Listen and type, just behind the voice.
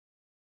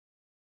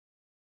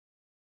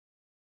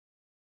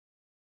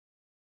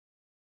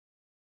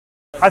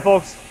Hi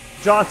folks,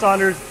 John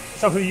Saunders.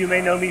 Some of you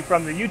may know me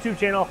from the YouTube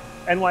channel,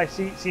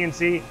 NYC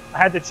CNC. I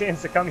had the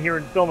chance to come here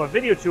and film a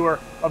video tour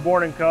of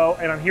Bourn Koch,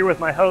 and I'm here with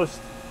my host,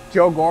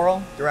 Joe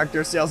Gorel, Director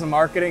of Sales and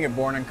Marketing at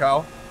Bourn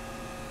Koch.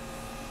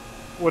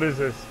 What is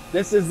this?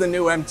 This is the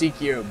new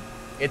MT³.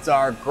 It's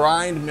our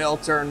grind mill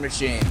turn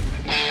machine.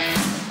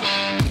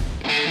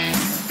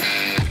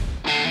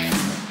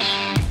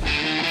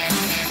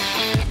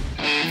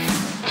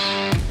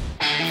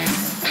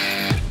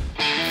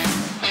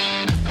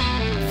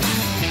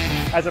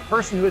 As a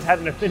person who has had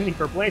an affinity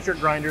for Blanchard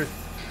grinders,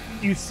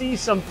 you see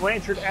some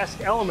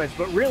Blanchard-esque elements,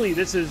 but really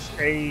this is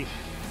a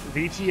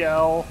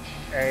VTL,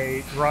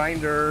 a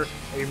grinder,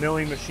 a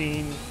milling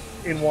machine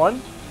in one.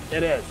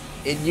 It is.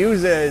 It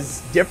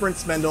uses different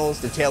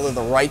spindles to tailor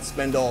the right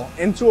spindle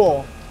and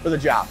tool for the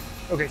job.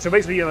 Okay, so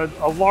basically you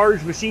have a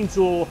large machine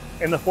tool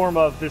in the form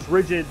of this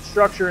rigid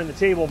structure in the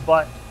table,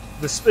 but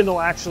the spindle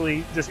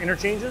actually just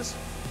interchanges?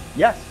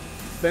 Yes.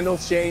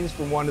 Spindles change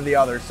from one to the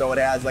other. So it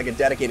has like a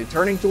dedicated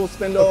turning tool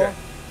spindle. Okay.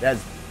 It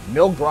has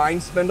mill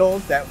grind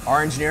spindles that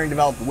our engineering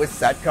developed with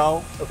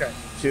Setco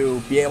to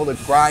be able to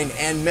grind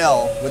and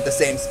mill with the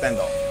same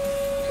spindle.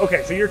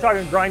 Okay, so you're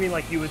talking grinding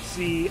like you would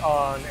see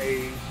on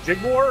a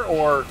jig bore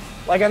or?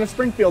 Like on a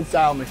Springfield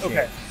style machine.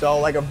 Okay. So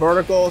like a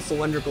vertical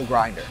cylindrical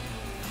grinder.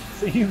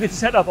 So you could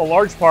set up a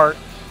large part,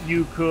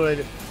 you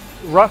could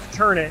rough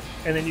turn it,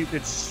 and then you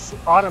could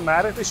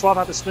automatically swap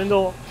out the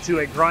spindle to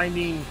a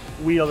grinding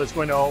wheel that's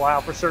going to allow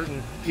for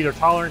certain either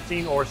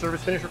tolerancing or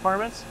surface finish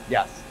requirements?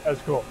 Yes.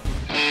 That's cool.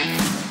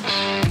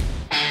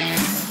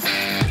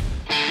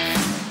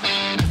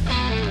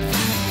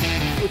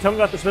 Tell me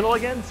about the spindle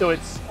again. So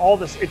it's all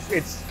this,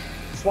 it's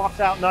swaps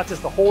out not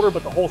just the holder,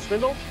 but the whole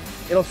spindle?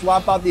 It'll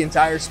swap out the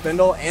entire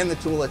spindle and the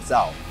tool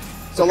itself.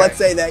 So let's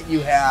say that you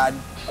had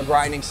a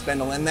grinding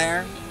spindle in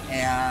there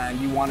and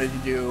you wanted to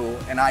do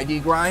an ID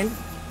grind,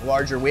 a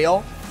larger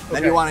wheel.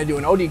 Then you want to do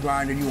an OD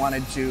grind, or you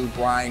wanted to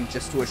grind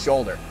just to a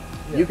shoulder.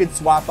 Yeah. You could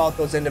swap out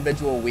those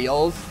individual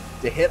wheels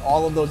to hit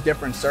all of those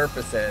different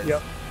surfaces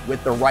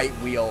with the right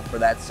wheel for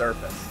that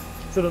surface.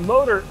 So the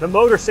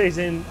motor stays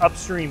in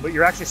upstream, but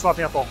you're actually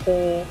swapping out the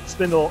whole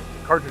spindle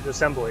cartridge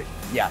assembly.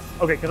 Yes.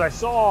 Okay, because I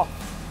saw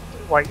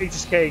like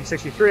HSK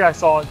 63, I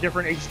saw a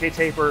different HSK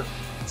taper.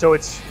 So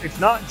it's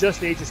not just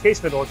the HSK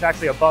spindle, it's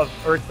actually above,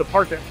 or it's the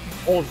part that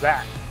holds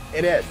that.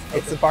 It is.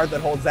 It's the part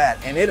that holds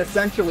that. And it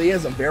essentially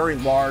is a very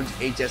large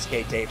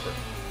HSK taper.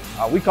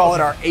 We call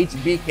it our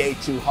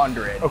HBK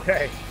 200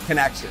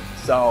 connection.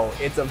 So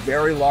it's a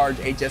very large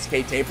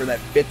HSK taper that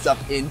fits up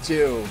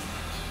into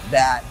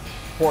that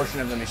portion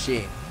of the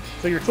machine.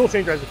 So your tool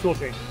changer has a tool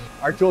changer?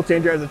 Our tool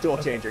changer has a tool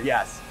changer,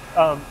 yes.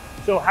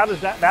 So how does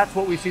that's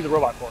what we see the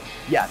robot for?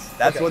 Yes,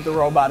 that's what the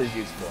robot is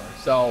used for.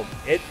 So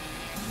it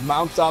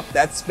mounts up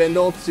that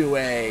spindle to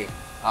a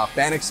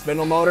FANUC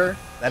spindle motor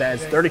that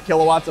has 30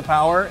 kilowatts of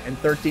power and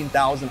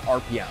 13,000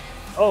 RPM.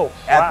 Oh,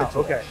 at the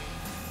tool. Okay.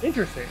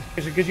 Interesting.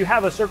 Because you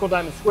have a circle,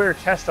 diamond, square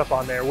test up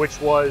on there,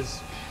 which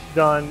was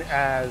done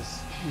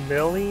as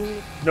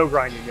milling, no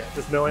grinding yet,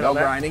 just milling. No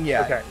grinding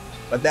yet. Okay.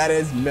 But that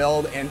is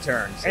milled and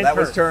turned. So that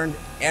was turned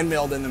and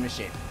milled in the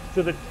machine.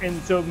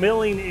 So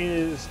milling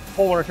is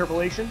polar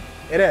interpolation?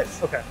 It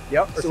is. Okay.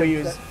 Yep. So we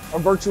use a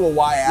virtual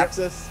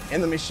y-axis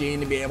in the machine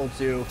to be able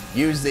to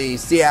use the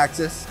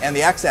c-axis and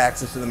the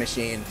x-axis of the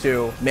machine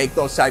to make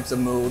those types of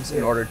moves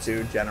in order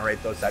to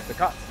generate those types of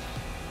cuts.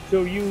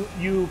 So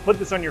you put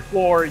this on your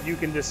floor, you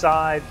can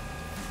decide,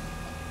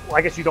 well,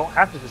 I guess you don't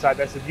have to decide,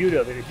 that's the beauty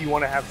of it. If you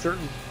want to have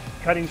certain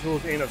cutting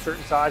tools in of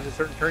certain sizes,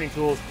 certain turning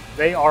tools,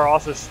 they are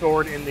also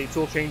stored in the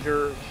tool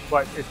changer,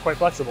 but it's quite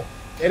flexible.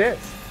 It is.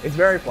 It's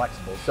very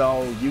flexible.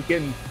 So you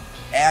can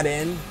add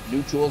in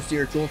new tools to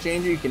your tool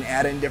changer. You can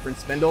add in different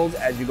spindles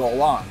as you go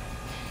along.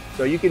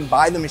 So you can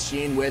buy the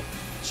machine with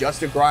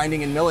just a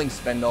grinding and milling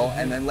spindle,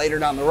 and then later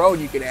down the road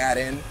you can add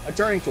in a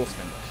turning tool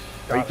spindle.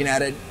 Or you can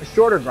add in a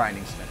shorter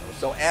grinding spindle.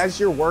 So as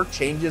your work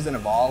changes and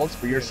evolves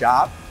for your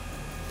shop,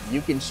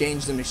 you can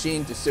change the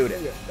machine to suit it.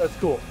 Yeah, that's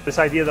cool. This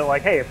idea that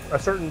like, hey, if a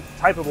certain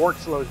type of work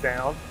slows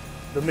down,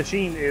 the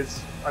machine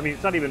is, I mean,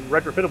 it's not even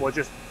retrofittable, it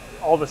just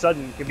all of a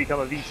sudden can become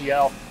a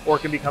VTL or it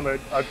can become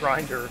a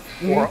grinder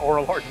or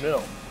a large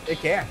mill. It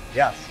can,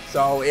 yes.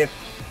 So if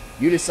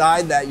you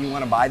decide that you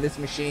want to buy this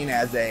machine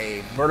as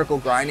a vertical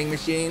grinding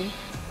machine,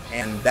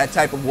 and that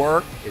type of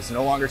work is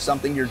no longer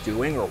something you're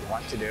doing or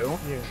want to do,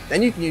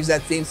 then you can use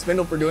that same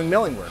spindle for doing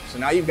milling work. So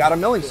now you've got a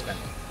milling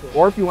spindle.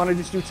 Or if you want to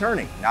just do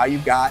turning, now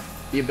you've got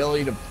the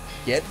ability to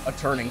get a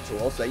turning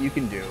tool so that you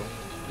can do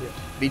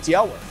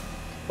VTL work.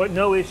 But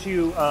no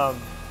issue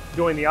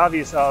doing the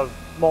obvious of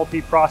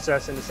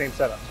multi-process in the same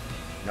setup?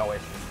 No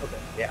issue. Okay.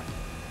 Yeah.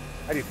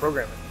 How do you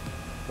program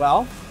it?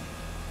 Well,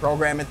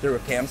 program it through a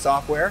CAM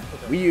software.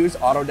 We use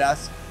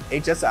Autodesk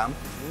HSM,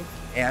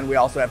 and we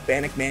also have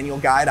FANUC Manual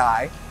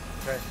Guide-i.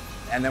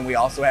 And then we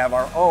also have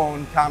our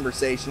own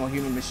conversational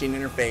human-machine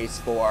interface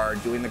for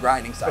doing the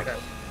grinding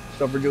cycles.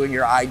 So for doing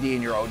your ID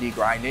and your OD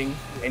grinding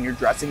and your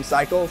dressing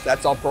cycles,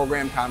 that's all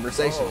programmed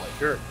conversationally.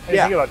 Sure. And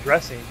think about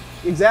dressing.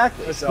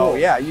 Exactly. That's so cool.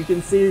 yeah, you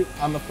can see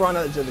on the front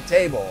edge of the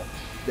table,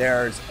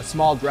 There's a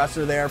small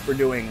dresser there for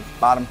doing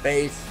bottom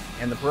face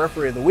and the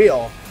periphery of the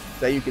wheel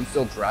so that you can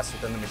still dress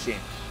within the machine.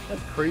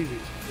 That's crazy.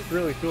 It's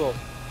really cool.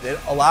 It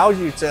allows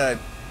you to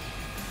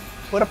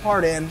put a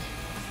part in,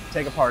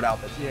 take a part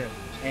out. That's yeah.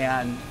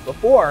 And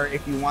before,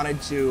 if you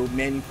wanted to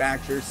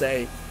manufacture,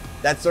 say,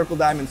 that circle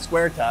diamond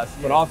square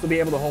test, but also be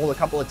able to hold a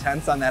couple of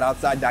tenths on that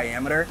outside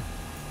diameter,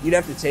 you'd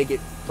have to take it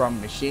from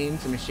machine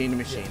to machine to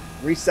machine,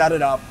 reset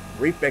it up,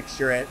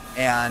 refixture it,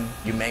 and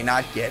you may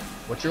not get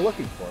what you're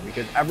looking for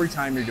because every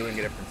time you're doing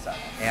a different setup.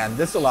 And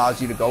this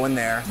allows you to go in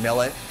there,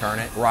 mill it, turn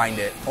it, grind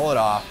it, pull it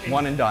off,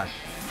 one and done.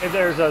 If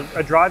there's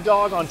a drive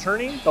dog on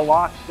turning to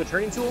lock the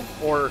turning tool,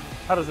 or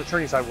how does the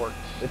turning side work?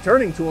 The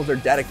turning tools are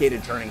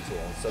dedicated turning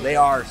tools, so they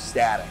are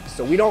static.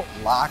 So we don't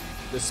lock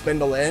the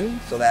spindle in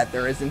so that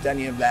there isn't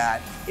any of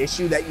that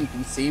issue that you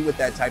can see with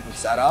that type of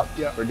setup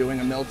for doing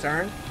a mill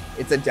turn.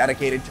 It's a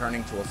dedicated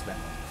turning tool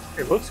spindle.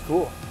 It looks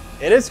cool.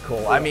 It is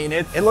cool. I mean,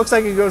 it looks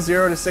like it goes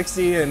 0 to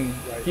 60 in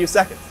a few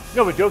seconds.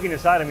 No, but joking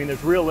aside, I mean,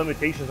 there's real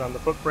limitations on the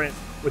footprint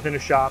within a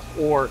shop,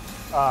 or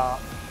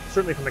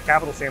certainly from a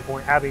capital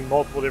standpoint, having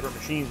multiple different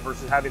machines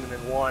versus having them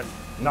in one.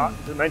 Not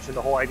to mention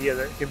the whole idea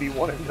that it can be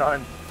one and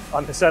done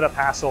on the setup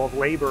hassle of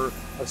labor,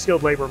 of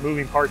skilled labor,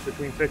 moving parts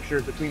between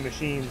fixtures, between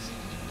machines.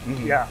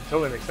 Yeah,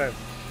 totally makes sense.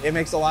 It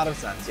makes a lot of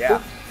sense, yeah. Cool.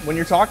 When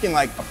you're talking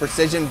like a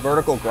precision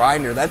vertical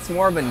grinder, that's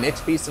more of a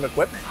niche piece of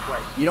equipment.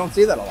 Right. You don't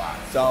see that a lot.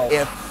 So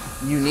if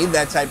you need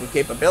that type of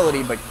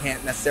capability but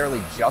can't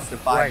necessarily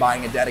justify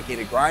buying a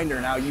dedicated grinder,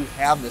 now you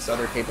have this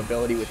other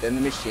capability within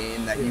the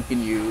machine that you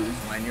can use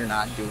when you're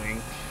not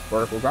doing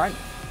vertical grinding.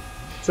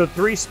 So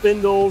 3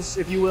 spindles,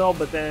 if you will,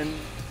 but then,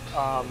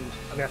 I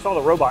mean, I saw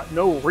the robot,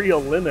 no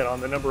real limit on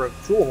the number of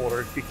tool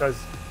holders because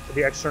of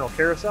the external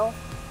carousel.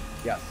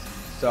 Yes.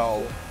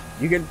 So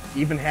you could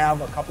even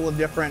have a couple of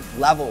different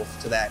levels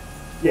to that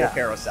tool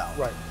carousel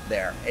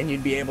there. And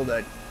you'd be able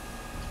to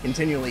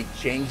continually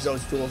change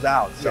those tools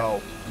out.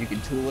 So you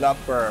could tool it up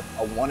for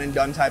a one and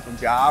done type of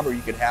job, or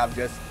you could have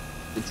just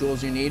the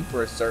tools you need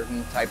for a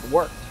certain type of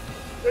work.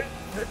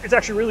 It's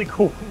actually really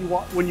cool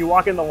when you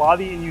walk in the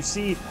lobby and you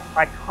see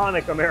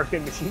iconic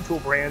American machine tool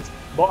brands,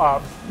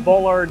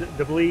 Bullard,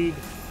 DeBleed,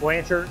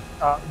 Blanchard.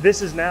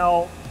 This is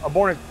now a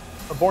Bourn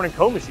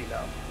Koch machine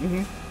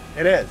now.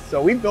 It is.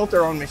 So we've built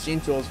our own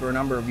machine tools for a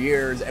number of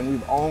years, and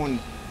we've owned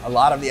a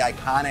lot of the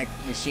iconic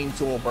machine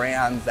tool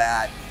brands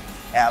that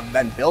have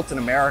been built in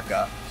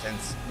America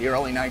since the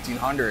early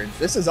 1900s.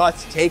 This is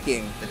us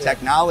taking the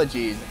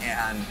technologies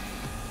and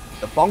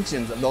the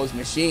functions of those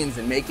machines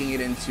and making it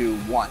into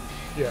one.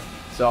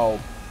 So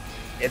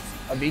it's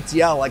a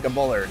VTL like a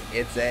Bullard.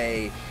 It's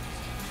a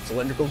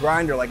cylindrical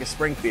grinder like a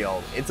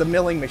Springfield. It's a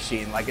milling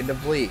machine like a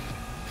DeBleed.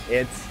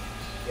 It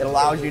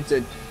allows you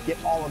to get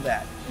all of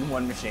that in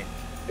one machine.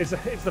 It's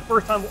the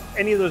first time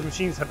any of those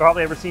machines have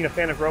probably ever seen a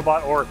FANUC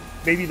robot, or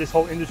maybe this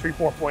whole Industry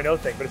 4.0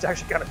 thing, but it's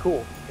actually kind of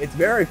cool. It's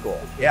very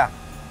cool, yeah.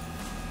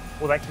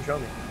 Well, thanks for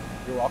showing me.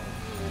 You're welcome.